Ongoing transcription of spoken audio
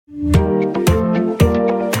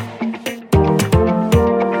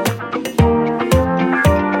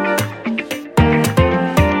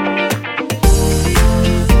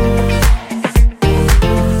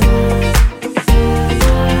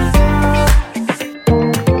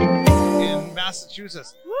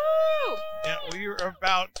Massachusetts. Woo! Yeah, we're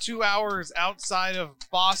about 2 hours outside of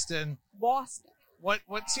Boston. Boston.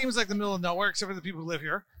 What seems like the middle of nowhere, except for the people who live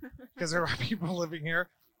here, because there are people living here.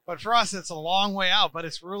 But for us, it's a long way out. But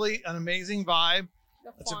it's really an amazing vibe.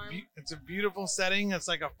 It's a beautiful setting. It's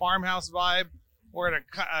like a farmhouse vibe. We're at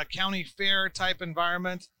a county fair type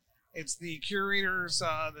environment. It's the curators,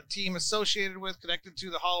 the team associated with, connected to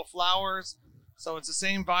the Hall of Flowers. So it's the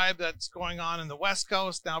same vibe that's going on in the West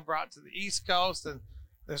Coast, now brought to the East Coast. And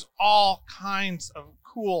there's all kinds of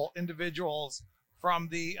cool individuals from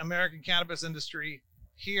the American cannabis industry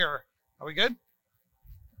here. Are we good?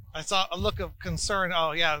 I saw a look of concern.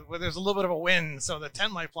 Oh, yeah, well, there's a little bit of a wind, so the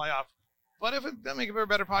tent might fly off. But if it doesn't make it a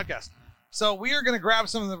better podcast. So we are going to grab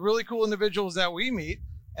some of the really cool individuals that we meet.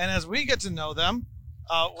 And as we get to know them,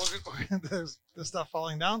 there's stuff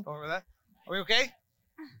falling down over that. Are we okay?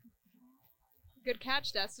 Good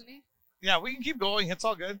catch, Destiny. Yeah, we can keep going. It's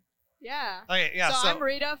all good. Yeah. Okay, yeah. So I'm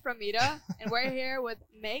Rita from Mita, and we're here with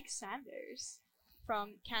Meg Sanders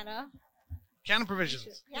from Canna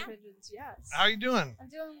Provisions. Yeah. Provisions, yes. How are you doing? I'm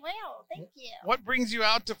doing well, thank you. What brings you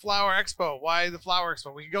out to Flower Expo? Why the Flower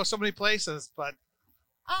Expo? We can go so many places, but...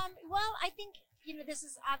 Well, I think, this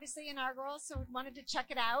is obviously inaugural, so we wanted to check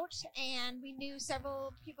it out, and we knew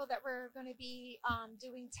several people that were going to be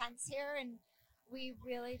doing tents here, and we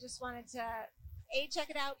really just wanted to, A, check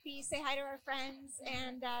it out, B, say hi to our friends,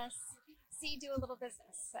 and C, do a little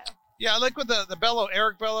business, so. Yeah, I like with the Bello,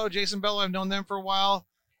 Eric Bello, Jason Bello, I've known them for a while.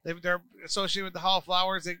 They're associated with the Hall of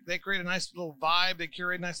Flowers. They create a nice little vibe. They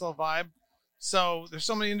curate a nice little vibe. So there's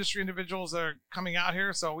so many industry individuals that are coming out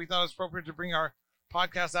here, so we thought it was appropriate to bring our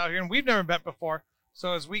podcast out here, and we've never met before.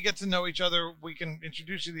 So as we get to know each other, we can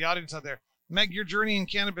introduce you to the audience out there. Meg, your journey in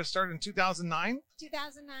cannabis started in 2009?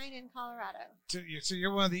 2009 in Colorado. So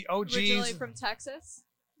you're one of the OGs. Originally from Texas?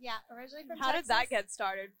 Yeah, originally from How Texas. did that get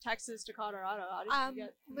started? Texas to Colorado? How did you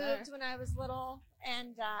get moved when I was little,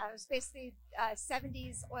 and it was basically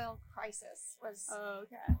 70s oil crisis. Oh,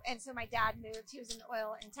 okay. And so my dad moved. He was in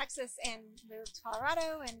oil in Texas and moved to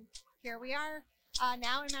Colorado, and here we are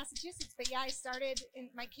now in Massachusetts. But yeah, I started in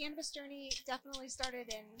my cannabis journey. Definitely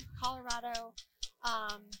started in Colorado.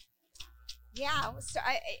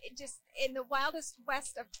 It just in the wildest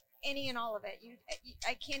west of any and all of it.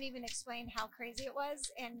 I can't even explain how crazy it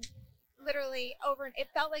was. And literally it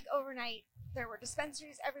felt like overnight there were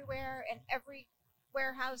dispensaries everywhere, and every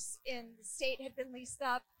warehouse in the state had been leased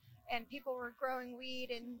up, and people were growing weed,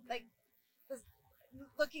 and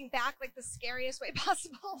looking back, like the scariest way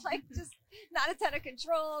possible, like just not a ton of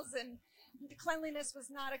controls, and the cleanliness was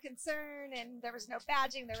not a concern, and there was no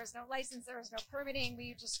badging, there was no license, there was no permitting.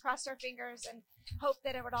 We just crossed our fingers and hoped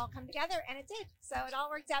that it would all come together, and it did. So it all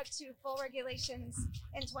worked out to full regulations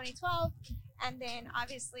in 2012, and then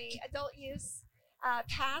obviously adult use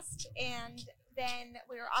passed, and then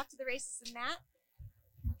we were off to the races in that.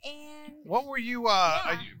 And what were you,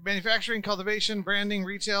 manufacturing, cultivation, branding,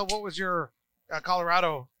 retail? What was your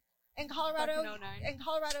Colorado? In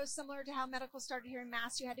Colorado, similar to how medical started here in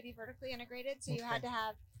Mass, you had to be vertically integrated. So you had to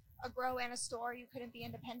have a grow and a store. You couldn't be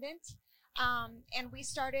independent. And we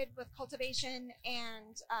started with cultivation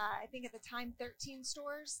and I think at the time 13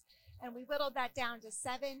 stores. And we whittled that down to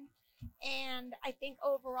 7. And I think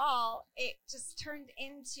overall, it just turned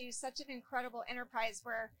into such an incredible enterprise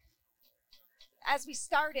where as we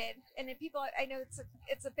started, and then people, I know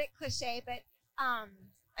it's a bit cliche, but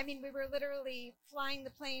we were literally flying the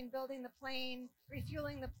plane, building the plane,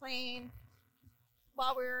 refueling the plane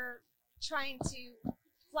while we were trying to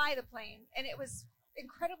fly the plane. And it was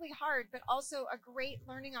incredibly hard, but also a great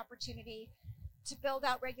learning opportunity to build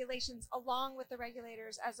out regulations along with the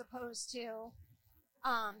regulators, as opposed to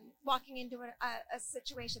walking into a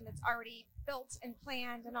situation that's already built and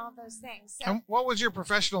planned and all those things. So, and what was your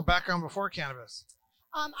professional background before cannabis?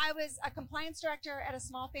 I was a compliance director at a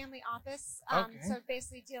small family office. So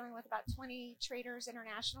basically dealing with about 20 traders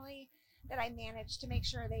internationally that I managed to make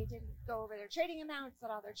sure they didn't go over their trading amounts, that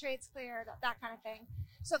all their trades cleared, that kind of thing.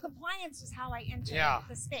 So compliance was how I entered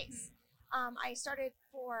the space. I started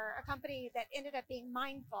for a company that ended up being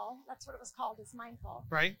Mindful. That's what it was called, is Mindful.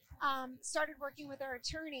 Right. Started working with our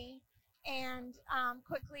attorney and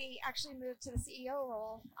quickly actually moved to the CEO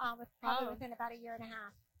role within about a year and a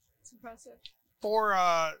half. It's impressive.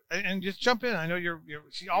 And just jump in. I know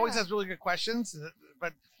she always has really good questions,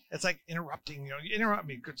 but it's like interrupting. You interrupt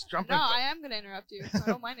me. Just jump in. No, I am going to interrupt you. I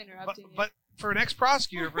don't mind interrupting you. But for an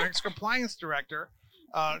ex-prosecutor, for an ex-compliance director,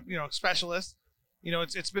 specialist,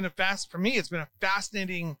 it's been a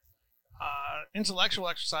fascinating intellectual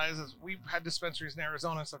exercise. As we've had dispensaries in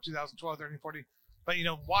Arizona since 2012, 13, 14. But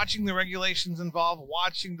watching the regulations involved,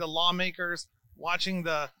 watching the lawmakers, watching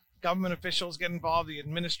the government officials get involved, the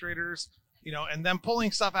administrators, and then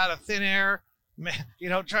pulling stuff out of thin air,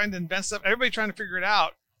 trying to invent stuff, everybody trying to figure it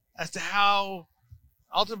out as to how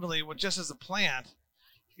ultimately what just as a plant,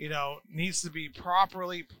 needs to be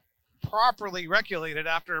properly regulated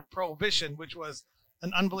after prohibition, which was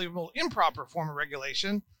an unbelievable improper form of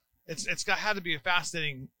regulation. It's had to be a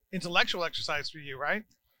fascinating intellectual exercise for you, right?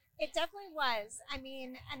 It definitely was. I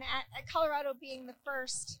mean, and at Colorado being the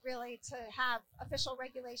first really to have official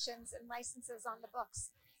regulations and licenses on the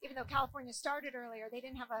books, even though California started earlier, they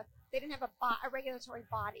didn't have a regulatory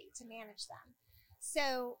body to manage them.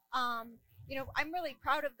 So, I'm really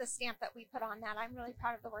proud of the stamp that we put on that. I'm really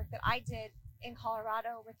proud of the work that I did in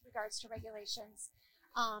Colorado with regards to regulations,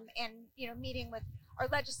 and meeting with our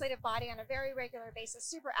legislative body on a very regular basis,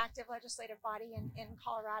 super active legislative body in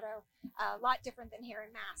Colorado, a lot different than here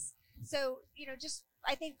in Mass. So,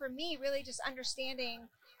 I think for me, really just understanding,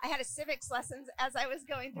 I had a civics lessons as I was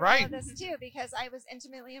going through all of this too, because I was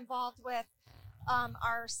intimately involved with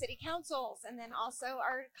our city councils, and then also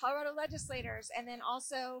our Colorado legislators, and then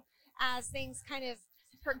also as things kind of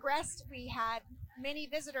progressed, we had many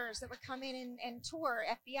visitors that would come in and tour,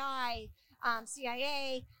 FBI,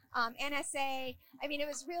 CIA, NSA. I mean, it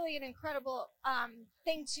was really an incredible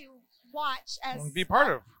thing to watch as be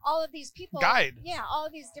part of all of these people. Guide. Yeah, all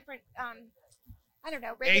of these different,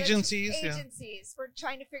 agencies. We're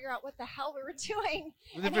trying to figure out what the hell we were doing.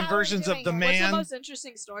 Different versions of the man. What's the most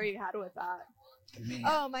interesting story you had with that?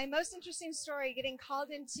 Oh, my most interesting story, getting called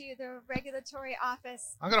into the regulatory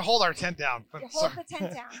office. I'm going to hold our tent down. Hold the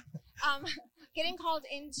tent down. Getting called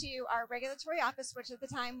into our regulatory office, which at the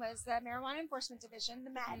time was the Marijuana Enforcement Division, the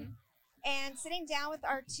MED, and sitting down with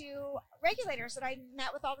our two regulators that I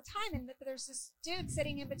met with all the time, and there's this dude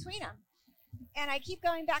sitting in between them. And I keep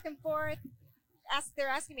going back and forth. They're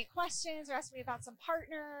asking me questions. They're asking me about some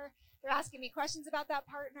partner. They're asking me questions about that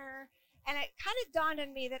partner. And it kind of dawned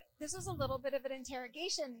on me that this was a little bit of an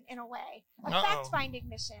interrogation in a way, a fact-finding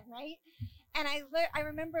mission, right? And I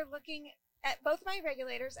remember looking at both my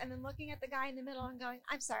regulators and then looking at the guy in the middle and going,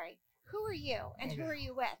 I'm sorry, who are you and who are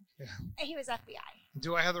you with? Yeah. And he was FBI.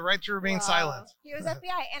 Do I have the right to remain silent? He was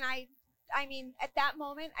FBI. And I mean, at that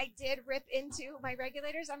moment, I did rip into my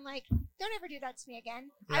regulators. I'm like, don't ever do that to me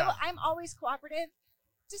again. Yeah. I'm always cooperative.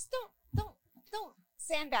 Just don't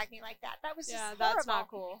sandbag me like that. That was just horrible. That's not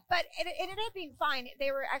cool. But it ended up being fine.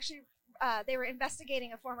 They were actually they were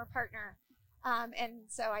investigating a former partner, and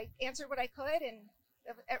so I answered what I could, and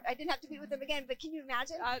I didn't have to meet with them again. But can you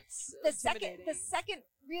imagine? That's the second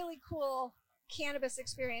really cool cannabis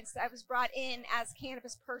experience that I was brought in as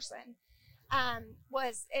cannabis person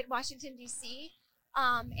was in Washington D.C.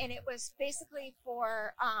 And it was basically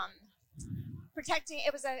for protecting.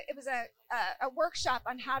 It was a workshop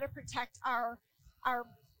on how to protect our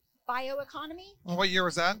bioeconomy. What year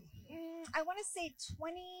was that? I want to say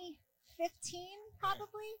 2015,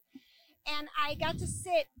 probably. And I got to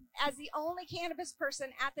sit as the only cannabis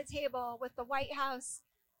person at the table with the White House,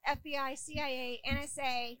 FBI, CIA,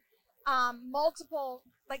 NSA, multiple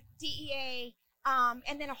DEA,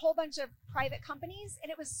 and then a whole bunch of private companies.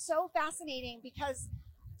 And it was so fascinating because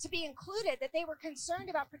to be included, that they were concerned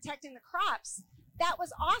about protecting the crops. That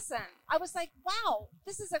was awesome. I was like, wow,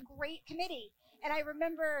 this is a great committee. And I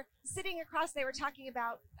remember sitting across, they were talking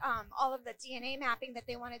about all of the DNA mapping that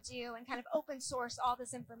they want to do and kind of open source all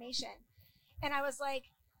this information. And I was like,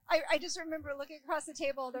 I just remember looking across the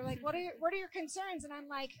table. They're like, what are your concerns? And I'm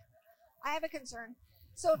like, I have a concern.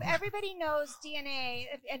 So if everybody knows DNA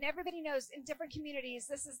and everybody knows in different communities,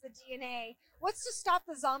 this is the DNA, what's to stop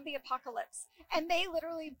the zombie apocalypse? And they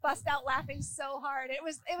literally bust out laughing so hard. It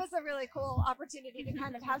was a really cool opportunity to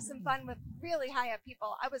kind of have some fun with really high up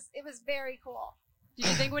people. It was very cool. Did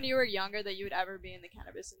you think when you were younger that you would ever be in the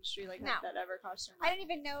cannabis industry? No. That ever crossed your mind? I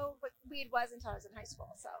didn't even know what weed was until I was in high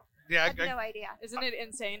school. So yeah, I had no idea. Isn't it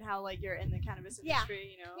insane how you're in the cannabis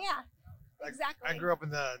industry? Yeah. Exactly. I grew up in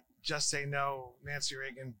the Just Say No, Nancy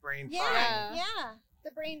Reagan brain Yeah. The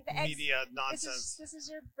brain, the media nonsense. This is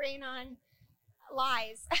your brain on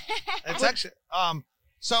lies. It's actually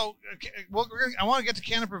so. Well, I want to get to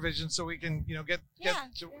Canna Provisions so we can get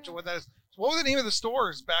to what that is. So what was the name of the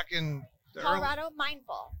stores back in the Colorado?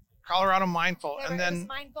 Mindful. Colorado Mindful, and then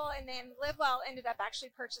Mindful, and then Live Well ended up actually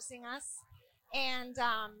purchasing us, and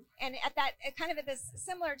at that kind of at this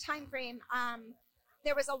similar time frame.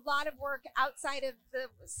 There was a lot of work outside of the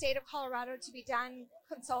state of Colorado to be done,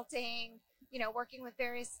 consulting, working with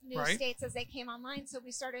various new states as they came online. So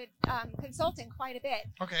we started consulting quite a bit.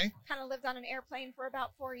 Okay. Kind of lived on an airplane for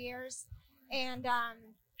about 4 years. And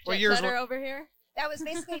what years were over here? That was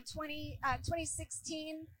basically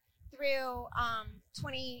 2016 through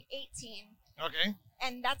 2018. Okay.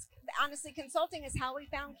 And that's honestly, consulting is how we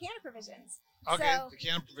found Canna Provisions. Okay, So, the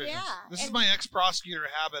Canna Provisions. yeah, This is and- my ex-prosecutor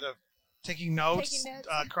habit of taking notes,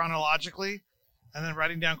 chronologically, and then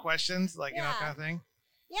writing down questions, like, you know, kind of thing.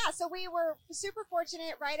 Yeah, so we were super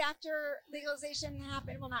fortunate right after legalization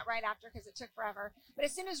happened. Well, not right after because it took forever. But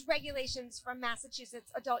as soon as regulations from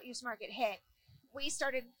Massachusetts adult use market hit, we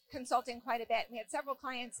started consulting quite a bit. We had several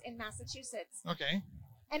clients in Massachusetts. Okay.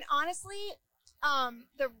 And honestly,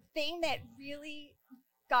 the thing that really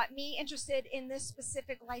got me interested in this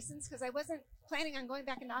specific license, because I wasn't planning on going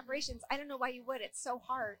back into operations. I don't know why you would. It's so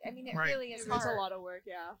hard. I mean, it really is hard. It's a lot of work,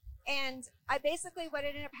 yeah. And I basically, what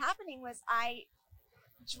ended up happening was I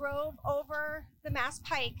drove over the Mass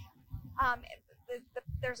Pike.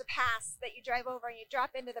 There's a pass that you drive over and you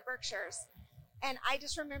drop into the Berkshires. And I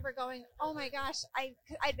just remember going, oh my gosh,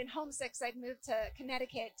 I'd been homesick, so I'd moved to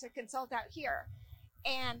Connecticut to consult out here.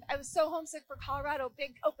 And I was so homesick for Colorado,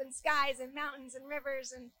 big open skies and mountains and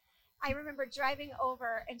rivers. And I remember driving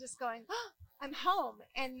over and just going, oh, I'm home.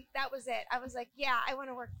 And that was it. I was like, yeah, I want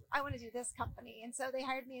to do this company. And so they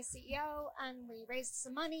hired me as CEO, and we raised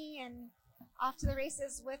some money and off to the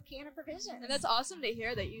races with Canna Provisions. And that's awesome to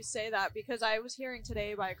hear that you say that, because I was hearing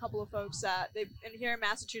today by a couple of folks that and here in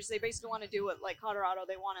Massachusetts, they basically want to do what, like Colorado,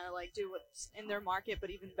 they want to like do what's in their market, but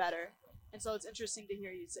even better. And so it's interesting to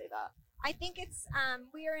hear you say that. I think it's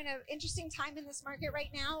we are in an interesting time in this market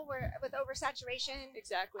right now, where with oversaturation,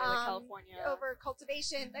 exactly, like California, over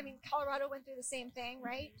cultivation. I mean, Colorado went through the same thing,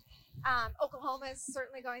 right? Oklahoma is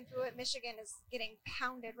certainly going through it. Michigan is getting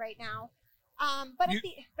pounded right now. But at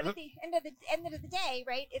the end of the day,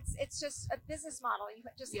 right? It's just a business model. You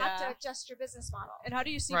just have to adjust your business model. And how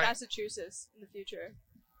do you see Massachusetts in the future?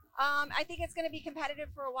 I think it's going to be competitive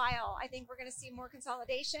for a while. I think we're going to see more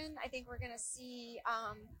consolidation. I think we're going to see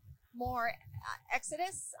more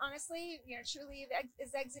exodus. Honestly, you know, Trulieve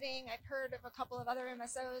is exiting. I've heard of a couple of other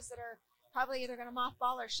MSOs that are probably either going to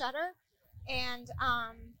mothball or shutter, and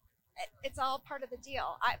it's all part of the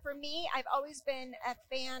deal. For me, I've always been a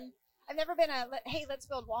fan. I've never been hey, let's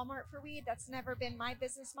build Walmart for weed. That's never been my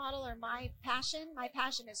business model or my passion. My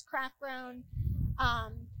passion is craft grown,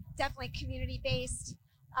 definitely community based,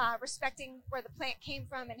 respecting where the plant came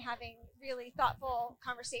from and having really thoughtful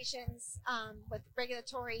conversations with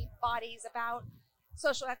regulatory bodies about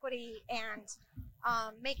social equity and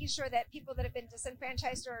making sure that people that have been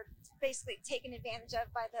disenfranchised or basically taken advantage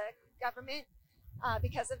of by the government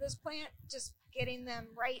because of this plant, just getting them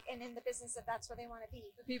right and in the business if that's where they want to be.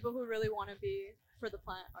 The people who really want to be for the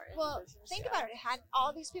plant are in the business. Think about it. Had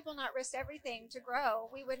all these people not risked everything to grow,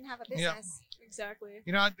 we wouldn't have a business. Yeah. Exactly.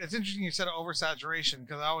 You know, it's interesting you said oversaturation,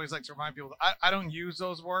 because I always like to remind people that I don't use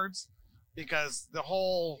those words, because the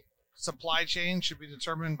whole supply chain should be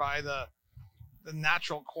determined by the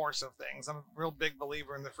natural course of things. I'm a real big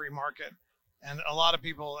believer in the free market. And a lot of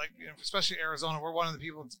people, like, you know, especially Arizona, we're one of the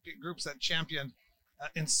groups that championed,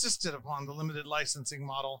 insisted upon the limited licensing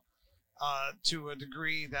model to a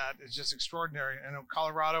degree that is just extraordinary. And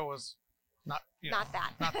Colorado was not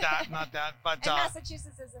that. But and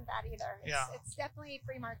Massachusetts isn't that either. It's definitely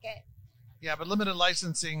free market. Yeah, but limited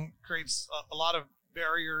licensing creates a lot of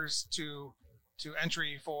barriers to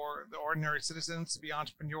entry for the ordinary citizens to be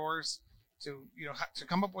entrepreneurs, to to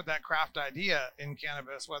come up with that craft idea in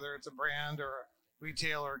cannabis, whether it's a brand or a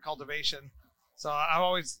retail or a cultivation. So I've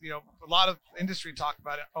always, a lot of industry talk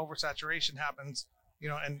about it. Oversaturation happens,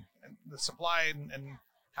 and the supply and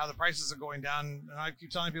how the prices are going down. And I keep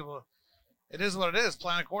telling people, it is what it is.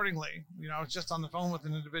 Plan accordingly. I was just on the phone with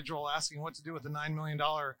an individual asking what to do with the $9 million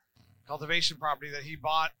cultivation property that he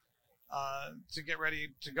bought to get ready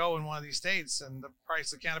to go in one of these states. And the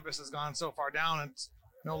price of cannabis has gone so far down, it's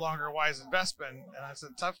no longer a wise investment. And I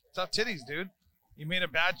said, tough titties, dude. You made a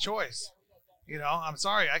bad choice. I'm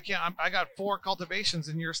sorry. I can't. I got 4 cultivations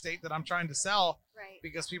in your state that I'm trying to sell, right?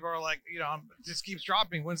 Because people are like, it just keeps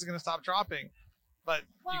dropping. When's it going to stop dropping? But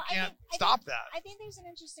you can't I stop that. I think there's an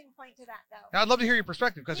interesting point to that, though. Now, I'd love to hear your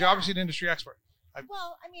perspective, because you're obviously an industry expert. I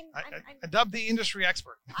dubbed the industry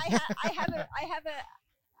expert. I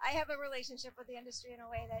have a relationship with the industry in a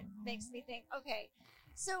way that makes me think, okay,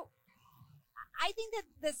 so I think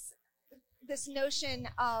that this notion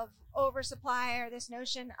of oversupply, or this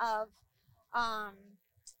notion of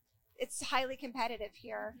it's highly competitive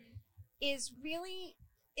here, is really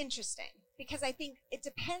interesting, because I think it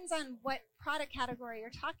depends on what product category you're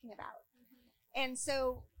talking about. And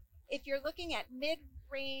so if you're looking at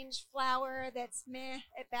mid-range flower that's meh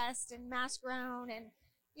at best and mass grown and,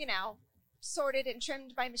 sorted and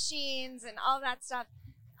trimmed by machines and all that stuff,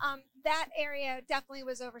 that area definitely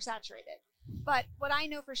was oversaturated. But what I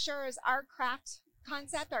know for sure is our craft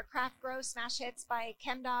concept, our craft grow smash hits by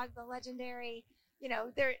ChemDog, the legendary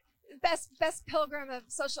they're best pilgrim of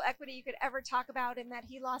social equity you could ever talk about, in that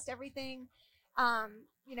he lost everything,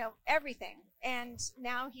 everything. And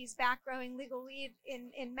now he's back growing legal weed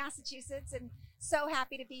in Massachusetts, and so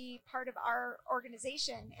happy to be part of our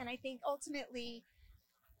organization. And I think ultimately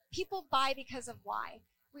people buy because of why.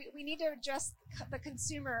 We need to address the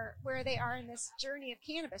consumer where they are in this journey of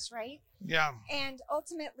cannabis, right? Yeah. And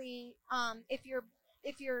ultimately, if your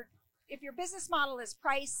business model is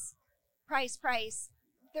price,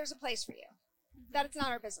 there's a place for you. That's not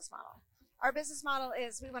our business model. Our business model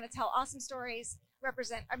is we want to tell awesome stories,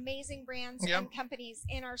 represent amazing brands and companies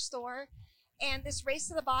in our store. And this race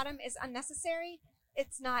to the bottom is unnecessary. It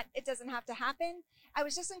doesn't have to happen. I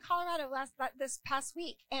was just in Colorado this past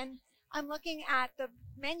week, and I'm looking at the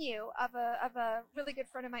menu of a really good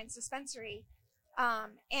friend of mine's dispensary.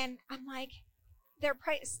 And I'm like,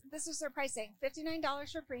 this is their pricing: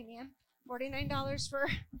 $59 for premium, $49 for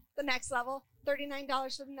the next level,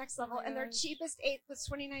 $39 for the next level, and their cheapest eighth was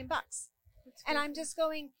 $29. And I'm just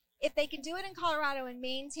going, if they can do it in Colorado and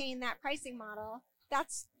maintain that pricing model,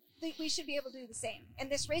 we should be able to do the same.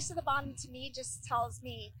 And this race to the bottom, to me, just tells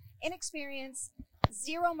me inexperience,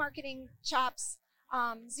 zero marketing chops,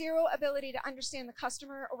 zero ability to understand the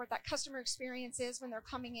customer or what that customer experience is when they're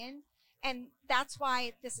coming in. And that's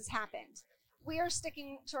why this has happened. We are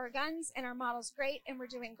sticking to our guns, and our model's great, and we're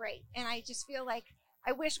doing great. And I just feel like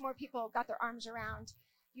I wish more people got their arms around.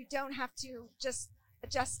 You don't have to just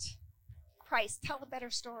adjust price. Tell a better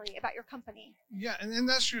story about your company. Yeah, and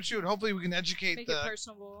that's true too. And hopefully we can educate Make it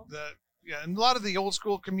personable. And a lot of the old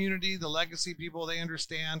school community, the legacy people, they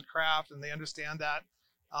understand craft and they understand that.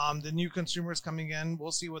 The new consumers coming in,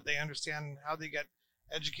 we'll see what they understand and how they get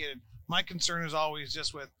educated. My concern is always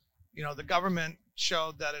just with, the government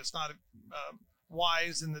showed that it's not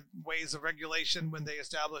wise in the ways of regulation when they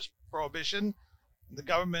established prohibition. The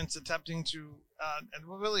government's attempting to, and it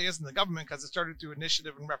really isn't the government, because it started through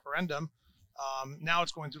initiative and referendum. Now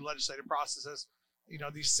it's going through legislative processes.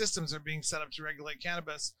 These systems are being set up to regulate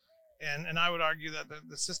cannabis. And I would argue that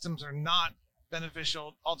the systems are not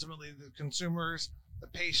beneficial, ultimately, to the consumers, the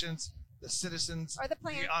patients, the citizens, or the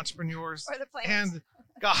plant, the entrepreneurs, or the plant. And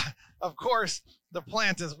God, of course, the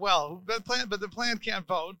plant as well. But the plant can't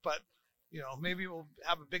vote. But maybe we'll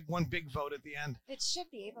have one big vote at the end. It should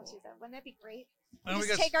be able to, though. Wouldn't that be great? We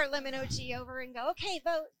just take our lemon OG over and go, okay,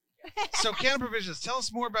 vote. So Canna Provisions, tell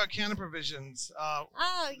us more about Canna Provisions. Yeah.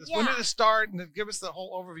 When did it start? And give us the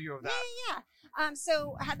whole overview of that. Yeah.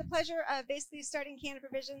 So I had the pleasure of basically starting Canna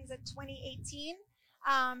Provisions in 2018.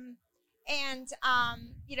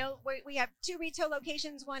 We have 2 retail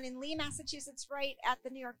locations, one in Lee, Massachusetts, right at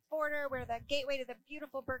the New York border. We're the gateway to the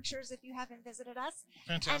beautiful Berkshires if you haven't visited us.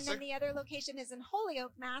 Fantastic. And then the other location is in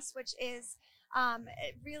Holyoke, Mass, which is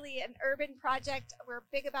really an urban project. We're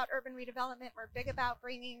big about urban redevelopment. We're big about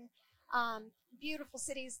bringing beautiful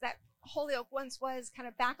cities that Holyoke once was kind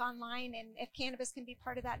of back online. And if cannabis can be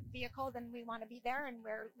part of that vehicle, then we want to be there, and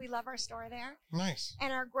we love our store there. Nice.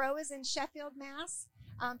 And our grow is in Sheffield, Mass.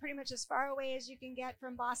 Pretty much as far away as you can get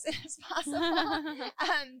from Boston as possible.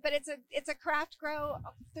 But it's a craft grow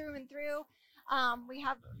through and through. We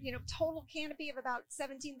have total canopy of about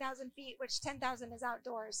 17,000 feet, which 10,000 is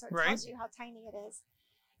outdoors, so it tells you how tiny it is.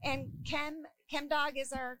 And Chem Dog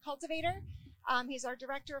is our cultivator. He's our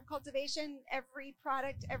director of cultivation. Every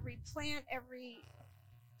product, every plant, every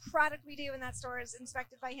product we do in that store is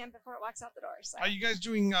inspected by him before it walks out the door. So. Are you guys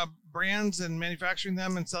doing brands and manufacturing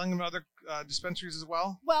them and selling them to other dispensaries as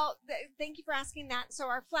well? Well, thank you for asking that. So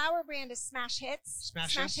our flower brand is Smash Hits.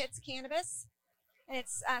 Smash Hits Cannabis. And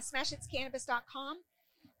it's smashhitscannabis.com.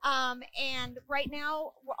 And right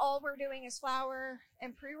now, all we're doing is flower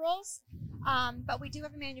and pre-rolls. But we do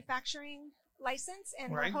have a manufacturing license,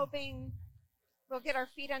 and we're hoping we'll get our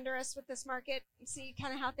feet under us with this market and see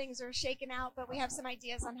kind of how things are shaken out. But we have some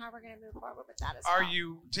ideas on how we're going to move forward with that as well. Are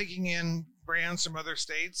you taking in brands from other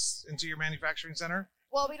states into your manufacturing center?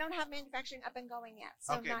 Well, we don't have manufacturing up and going yet,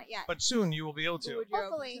 so not yet. But soon you will be able to.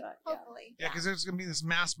 Hopefully. Yeah, because there's going to be this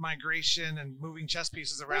mass migration and moving chess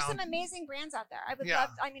pieces around. There's some amazing brands out there. I would love.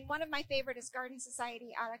 One of my favorite is Garden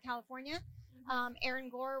Society out of California. Aaron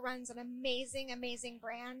Gore runs an amazing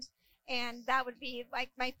brand, and that would be like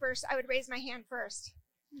my first. I would raise my hand first.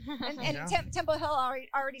 And Temple Hill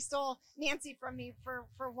already stole Nancy from me for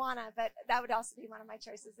Wana, but that would also be one of my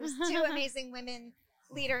choices. There's 2 amazing women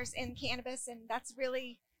leaders in cannabis, and that's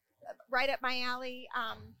really right up my alley.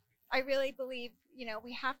 I really believe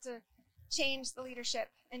we have to change the leadership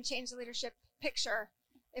and change the leadership picture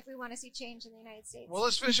if we want to see change in the United States. Well,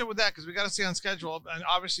 let's finish up with that because we got to stay on schedule. And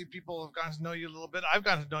obviously, people have gotten to know you a little bit. I've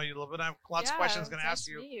gotten to know you a little bit. I have lots of questions going to ask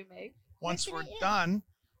you once we're done.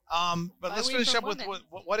 But let's finish up with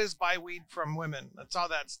what is buy weed from women. That's all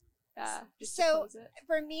that's. So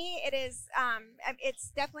for me, it is.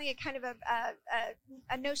 It's definitely a kind of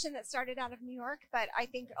a notion that started out of New York, but I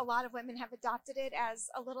think a lot of women have adopted it as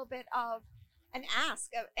a little bit of an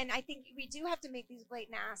ask. And I think we do have to make these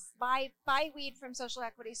blatant asks. Buy weed from social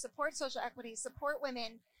equity. Support social equity. Support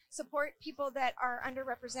women. Support people that are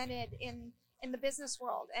underrepresented in the business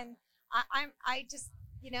world. And I just,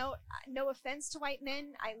 no offense to white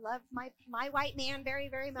men. I love my white man very,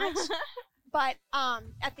 very much. But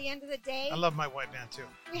at the end of the day, I love my white man too.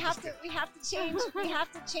 We have to change. We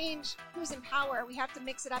have to change who's in power. We have to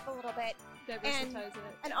mix it up a little bit. Diversitize it.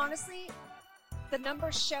 And honestly, the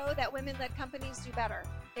numbers show that women-led companies do better.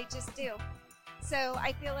 They just do. So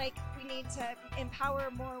I feel like we need to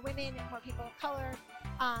empower more women and more people of color.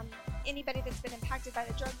 Anybody that's been impacted by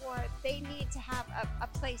the drug war, they need to have a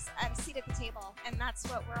place and a seat at the table, and that's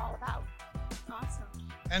what we're all about. Awesome.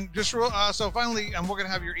 And just so finally, we're going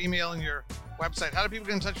to have your email and your website. How do people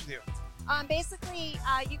get in touch with you? Basically,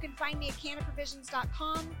 you can find me at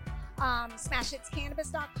cannaprovisions.com,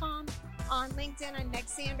 smashhitscannabis.com. On LinkedIn, I'm Meg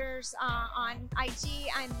Sanders. On IG,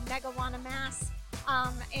 I'm Megawana Mass.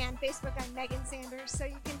 And Facebook, I'm Megan Sanders. So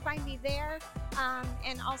you can find me there.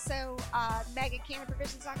 And also, Meg at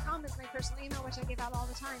cannaprovisions.com is my personal email, which I give out all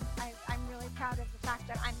the time. I'm really proud of the fact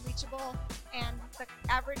that I'm reachable, and the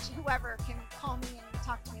average whoever can call me and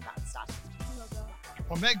talk to me about stuff.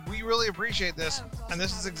 Well, Meg, we really appreciate this. And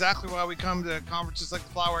this is exactly why we come to conferences like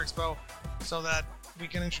the Flower Expo, so that we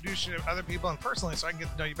can introduce you to other people and personally, so I can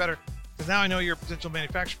get to know you better. Because now I know you're a potential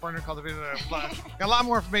manufacturing partner, cultivator. Got a lot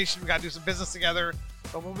more information. We got to do some business together.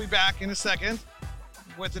 But we'll be back in a second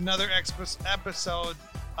with another episode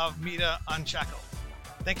of Mita Unshackled.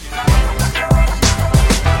 Thank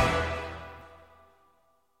you.